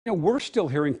We're still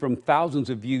hearing from thousands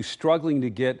of you struggling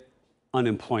to get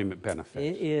unemployment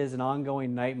benefits. It is an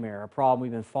ongoing nightmare, a problem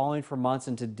we've been following for months,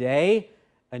 and today,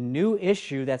 a new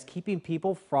issue that's keeping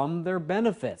people from their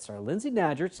benefits. Our Lindsay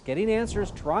Nadgert's getting answers,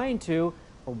 trying to,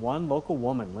 for one local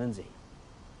woman. Lindsay.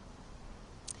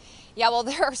 Yeah, well,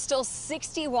 there are still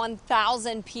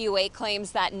 61,000 PUA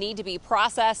claims that need to be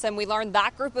processed, and we learned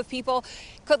that group of people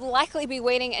could likely be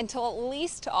waiting until at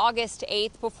least August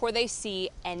 8th before they see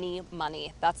any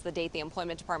money. That's the date the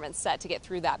Employment Department's set to get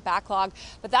through that backlog,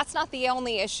 but that's not the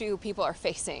only issue people are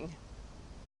facing.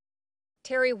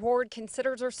 Terry Ward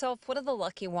considers herself one of the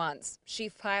lucky ones. She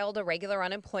filed a regular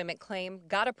unemployment claim,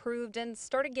 got approved, and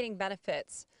started getting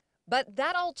benefits. But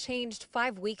that all changed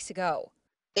 5 weeks ago.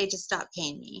 They just stopped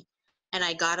paying me. And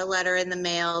I got a letter in the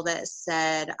mail that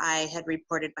said I had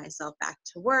reported myself back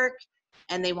to work,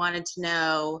 and they wanted to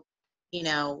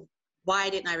know, why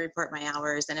didn't I report my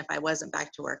hours, and if I wasn't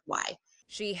back to work, why?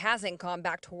 She hasn't gone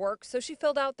back to work, so she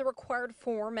filled out the required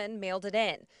form and mailed it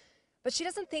in. But she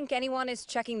doesn't think anyone is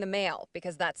checking the mail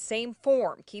because that same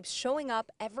form keeps showing up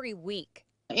every week.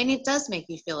 And it does make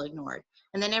you feel ignored.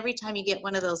 And then every time you get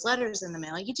one of those letters in the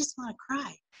mail, you just want to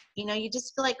cry. You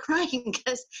just feel like crying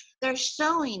because they're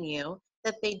showing you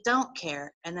that they don't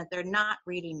care and that they're not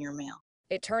reading your mail.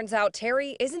 It turns out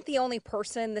Terry isn't the only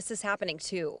person this is happening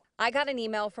to. I got an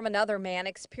email from another man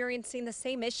experiencing the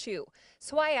same issue,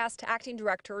 so I asked Acting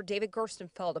Director David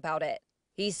Gerstenfeld about it.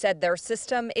 He said their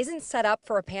system isn't set up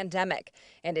for a pandemic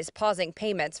and is pausing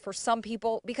payments for some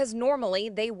people because normally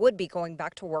they would be going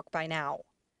back to work by now.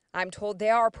 I'm told they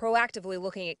are proactively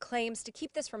looking at claims to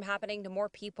keep this from happening to more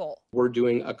people. We're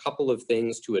doing a couple of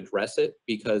things to address it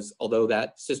because although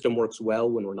that system works well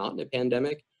when we're not in a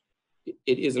pandemic,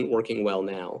 it isn't working well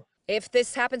now. If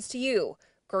this happens to you,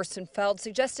 Gerstenfeld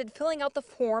suggested filling out the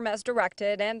form as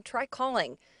directed and try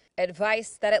calling.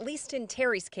 Advice that, at least in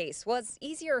Terry's case, was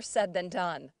easier said than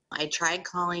done. I tried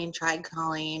calling.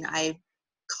 I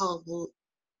called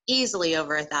easily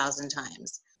over 1,000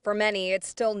 times. For many, it's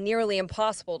still nearly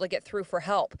impossible to get through for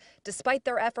help, despite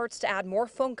their efforts to add more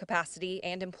phone capacity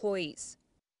and employees.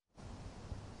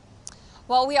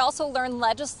 Well, we also learned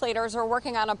legislators are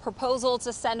working on a proposal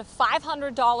to send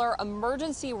 $500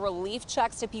 emergency relief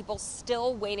checks to people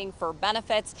still waiting for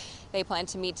benefits. They plan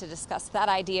to meet to discuss that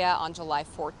idea on July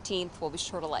 14th. We'll be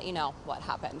sure to let you know what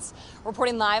happens.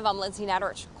 Reporting live, I'm Lindsay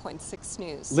Nadgerch, KOIN 6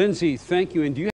 News. Lindsay, thank you. And do you